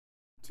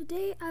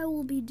Today I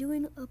will be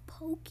doing a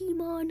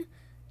Pokemon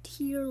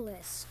tier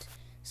list.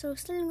 So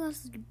starting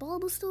off with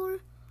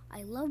Bulbasaur.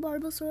 I love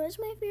Bulbasaur. It's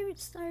my favorite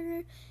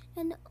starter,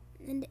 and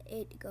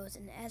it goes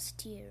in S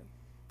tier.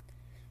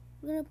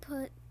 I'm gonna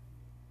put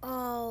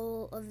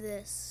all of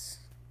this.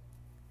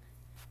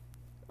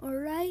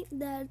 Alright,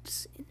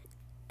 that's in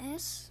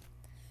S.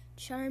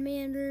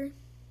 Charmander.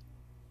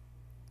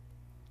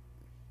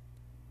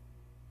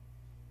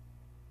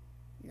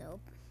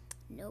 Nope.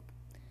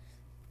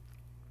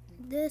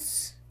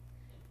 This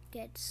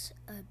gets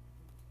a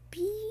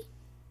B.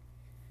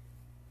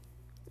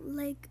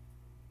 Like,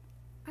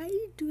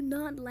 I do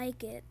not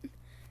like it.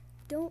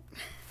 Don't.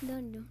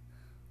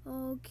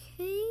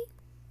 Okay.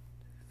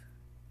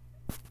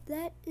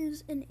 That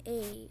is an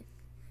A.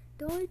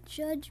 Don't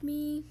judge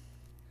me.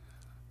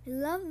 I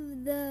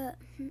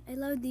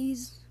love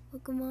these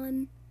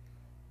Pokemon.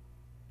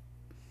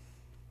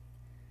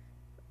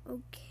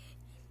 Okay.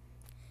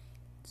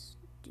 Let's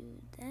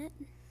do that.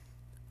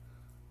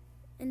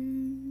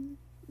 And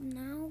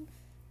now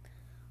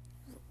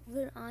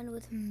we're on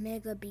with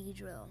Mega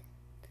Beedrill.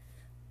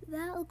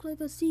 That looks like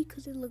a C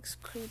because it looks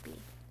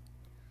creepy.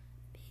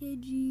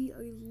 Pidgey,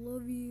 I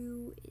love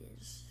you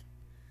is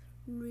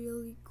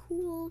really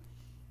cool.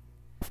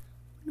 I'm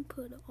gonna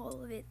put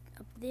all of it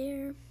up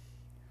there.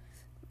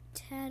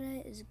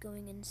 Tata is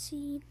going in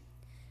C.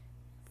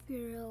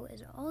 Furo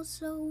is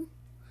also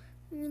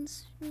in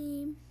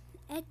C.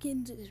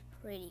 Ekans is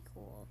pretty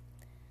cool.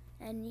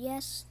 And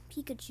yes,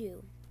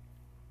 Pikachu.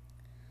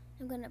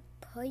 I'm gonna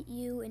put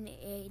you in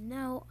A.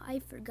 Now, I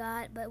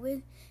forgot, but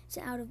it's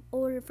out of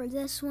order for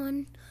this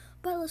one.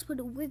 But let's put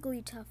a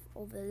Wigglytuff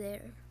over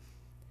there.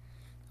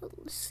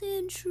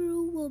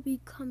 Sandshrew will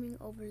be coming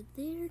over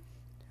there.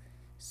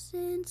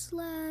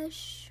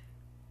 Sandslash.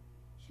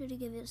 Should I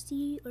give it a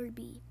C or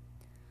B?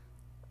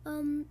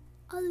 I'll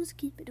just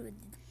keep it with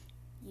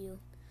you.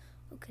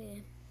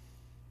 Okay.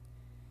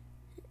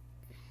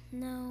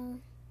 Now,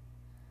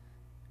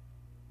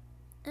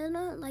 I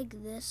don't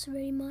like this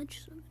very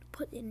much, so I'm gonna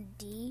put in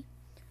D.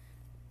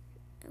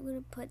 I'm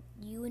gonna put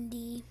you in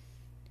D.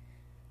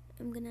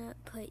 I'm gonna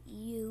put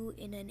you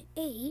in an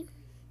A.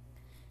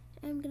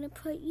 I'm gonna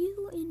put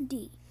you in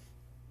D.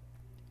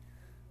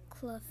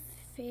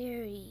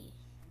 Clefairy.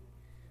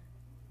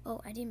 Oh,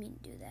 I didn't mean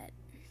to do that.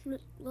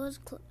 What's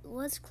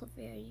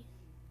Clefairy?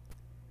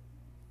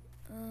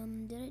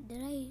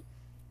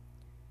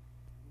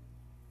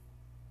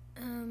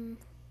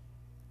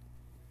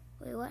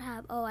 Wait, what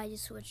happened? Oh, I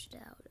just switched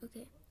it out.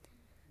 Okay.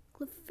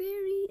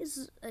 Clefairy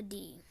is a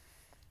D.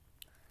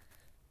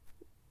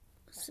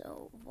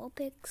 So,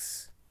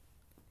 Vulpix,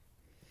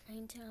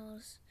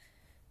 Ninetales,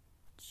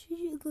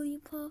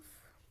 Jigglypuff,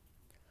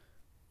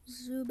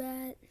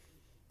 Zubat,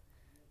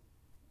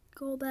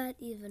 Golbat,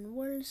 even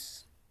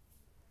worse.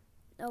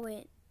 Oh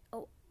wait.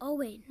 Oh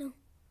wait, no.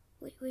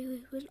 Wait,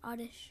 where's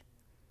Oddish?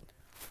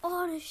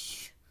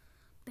 Oddish!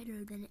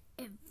 Better than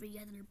every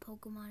other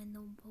Pokemon in the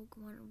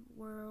Pokemon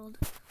world.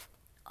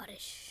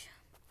 Oddish.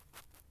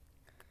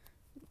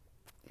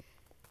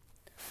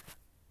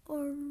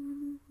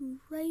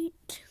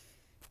 Alright.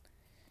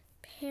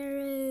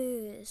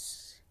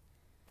 Paris.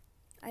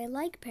 I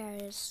like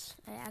Paris.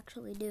 I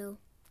actually do.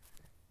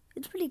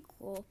 It's pretty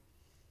cool.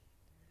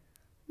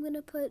 I'm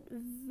gonna put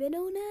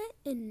Venonat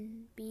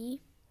in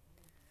B.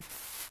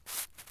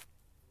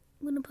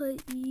 I'm gonna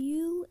put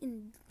you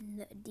in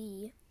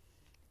D.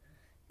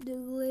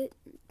 Diglett,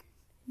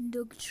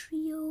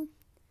 Dugtrio,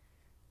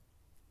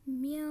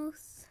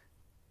 Meowth.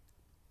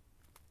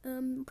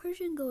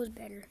 Persian goes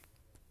better.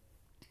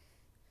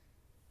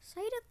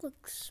 Psyduck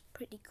looks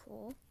pretty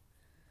cool.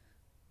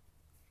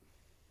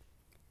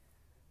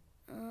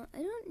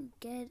 I don't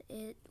get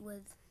it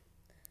with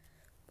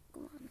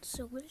Pokemon,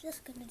 so we're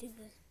just gonna do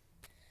this.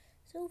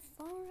 So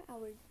far,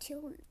 our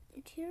tier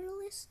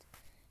list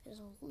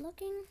is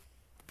looking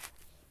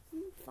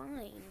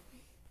fine.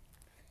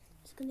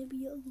 It's gonna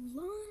be a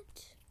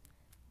lot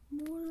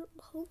more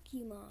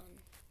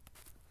Pokemon.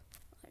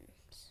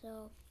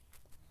 So,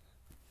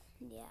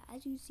 yeah,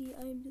 as you see,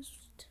 I'm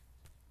just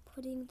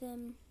putting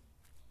them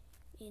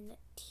in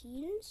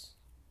tiers.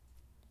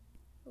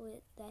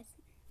 Wait, that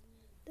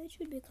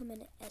should become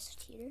an S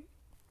tier.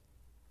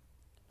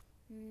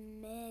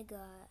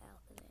 Mega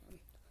Alakazam.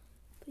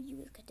 Put you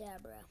with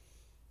Kadabra.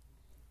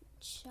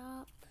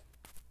 Chop.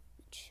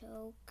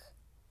 Choke.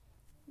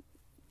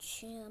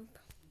 Champ.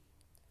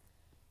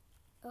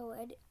 Oh,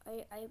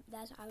 I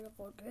that's out of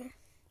order.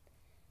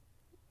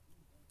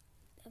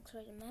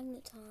 X-Ray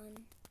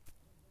Magneton.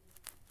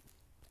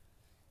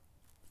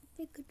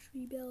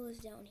 Victreebel is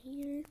down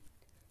here.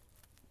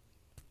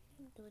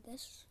 Do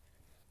this.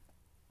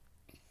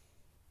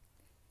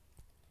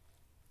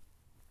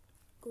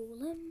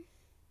 Golem.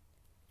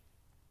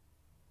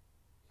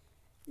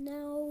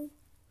 Now,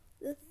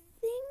 the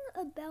thing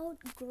about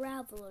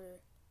Graveler,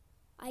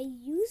 I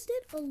used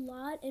it a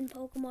lot in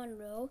Pokemon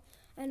Row,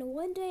 and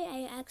one day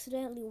I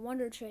accidentally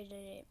Wonder Traded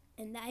it,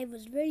 and I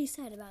was very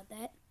sad about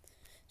that.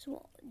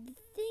 So the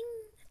thing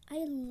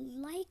I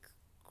like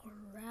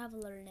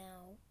Graveler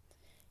now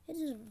It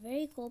is a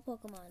very cool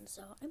Pokemon,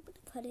 so I'm going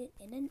to put it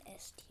in an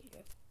S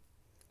tier.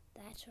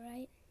 That's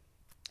right.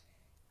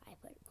 I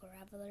put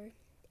Graveler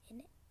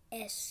in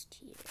S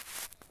tier.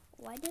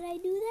 Why did I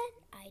do that?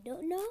 I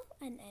don't know,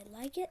 and I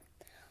like it.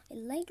 I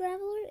like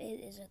Graveler.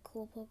 It is a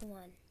cool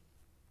Pokemon.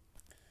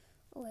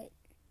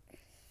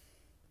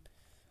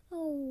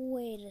 Oh,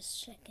 wait a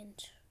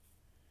second.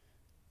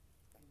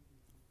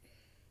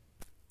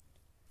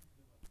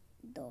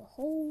 The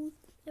whole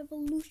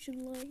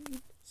evolution line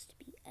needs to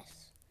be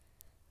S.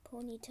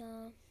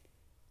 Ponyta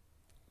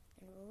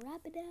and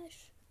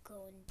Rapidash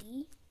go in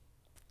D.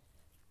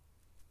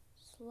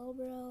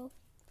 Slowbro,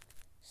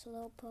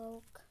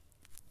 Slowpoke,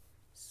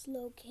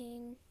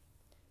 Slowking,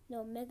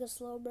 no, Mega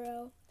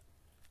Slowbro,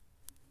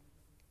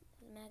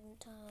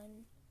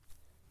 Magneton,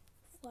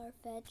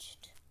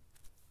 Farfetch'd,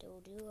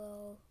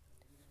 Doduo,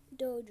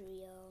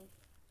 Dodrio,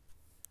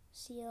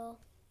 Seal,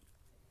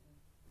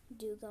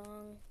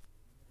 Dugong,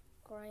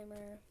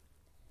 Grimer,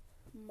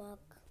 Muck,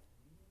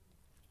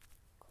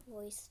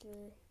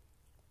 Cloyster,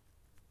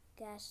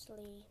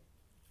 Ghastly,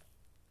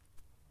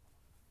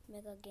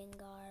 Mega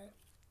Gengar,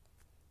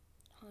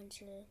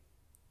 Haunter,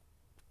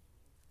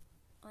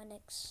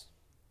 Onix.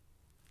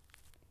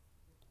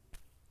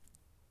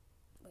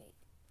 Wait,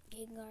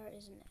 Gengar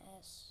is an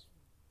S.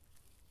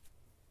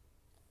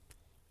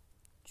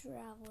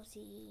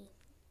 Drowsy.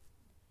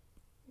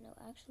 No,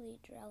 actually,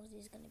 Drowsy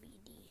is gonna be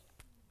D.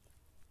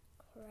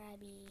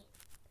 Krabby,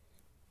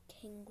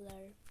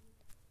 Kingler,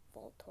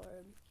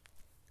 Voltorb,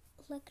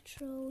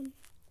 Electrode,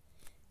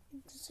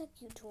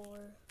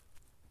 Executor,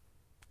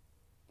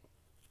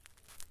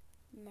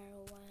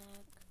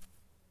 Marowak.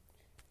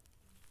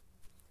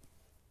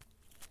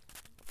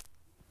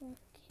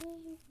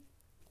 Okay,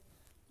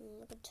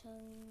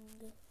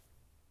 Lickitung.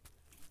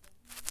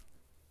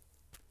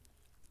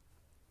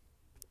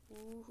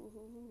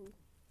 Ooh,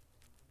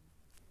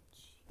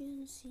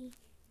 Juicy.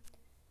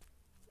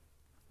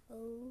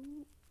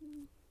 Oh,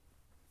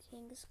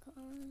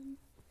 Kangaskhan.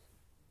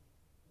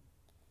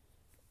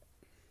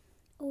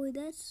 Oh, wait,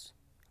 that's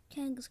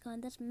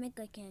Kangaskhan. That's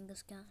Mega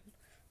Kangaskhan.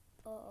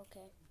 Oh,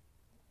 okay.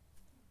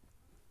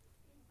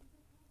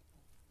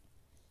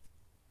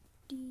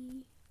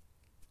 D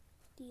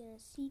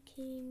and C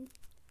King.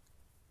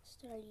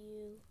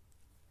 Staryu.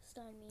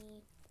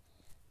 Starmie.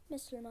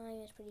 Mr.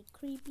 Mime is pretty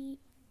creepy.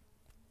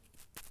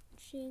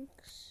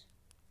 Jinx.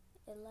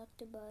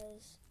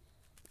 Electabuzz.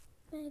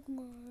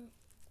 Magmar.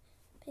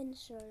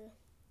 Pinsir.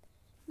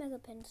 Mega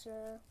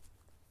Pinsir.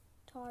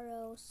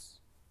 Tauros.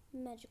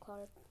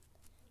 Magikarp.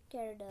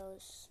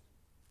 Gyarados.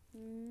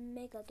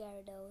 Mega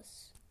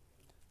Gyarados.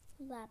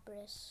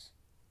 Lapras.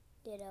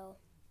 Ditto.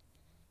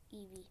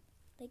 Eevee.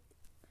 Like,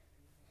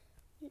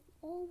 you're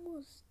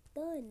almost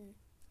done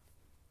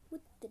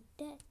with the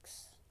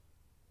decks.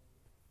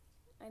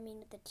 I mean,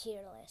 with the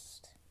tier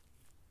list.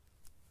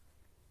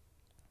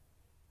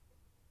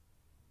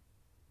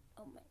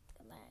 Oh my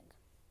god, lag.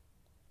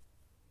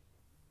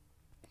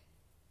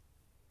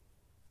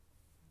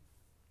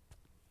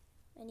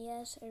 And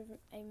yes, I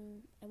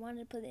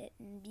wanted to put it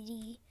in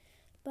D,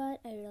 but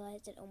I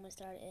realized that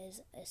Omastar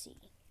is a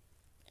C.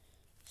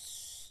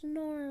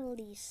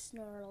 Snarly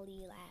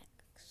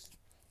lags.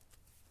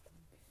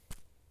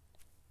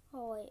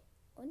 Oh wait,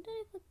 when did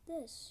I put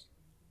this?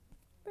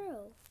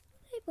 Bro,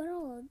 I put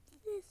all of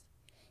this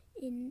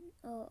in.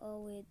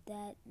 Oh wait,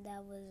 that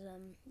was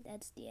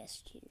that's the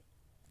S tier.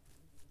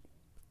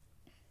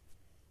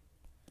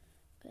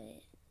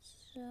 Okay,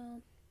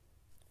 so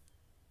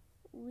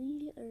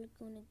we are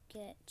gonna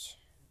get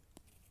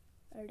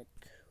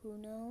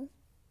Articuno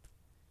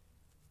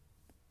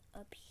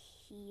up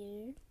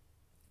here.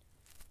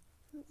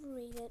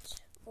 Rate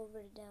it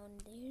over down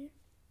there.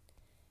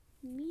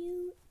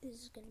 Mew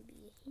is gonna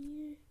be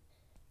here.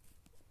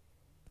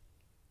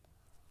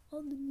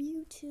 All the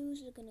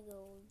Mewtwo's are gonna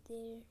go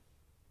there.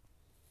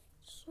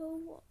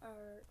 So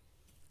are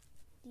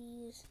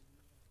these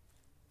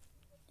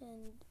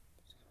and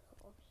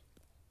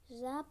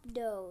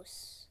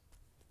Zapdos.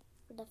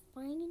 For the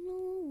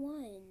final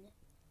one,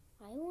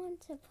 I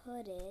want to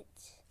put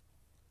it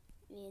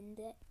in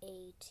the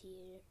A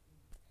tier.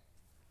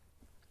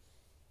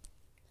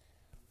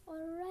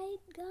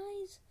 Alright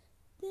guys,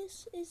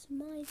 this is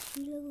my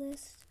tier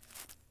list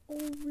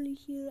over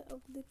here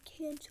of the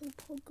Kanto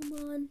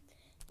Pokemon,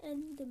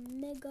 and the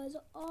Megas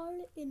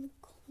are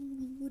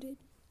included.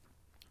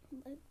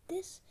 But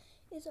this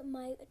is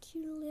my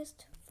tier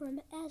list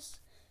from S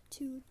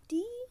to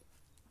D.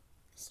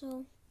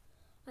 So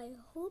I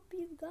hope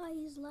you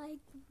guys like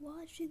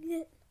watching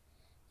it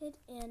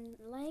and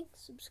like,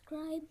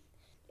 subscribe,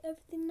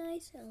 everything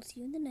nice. I'll see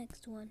you in the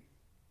next one.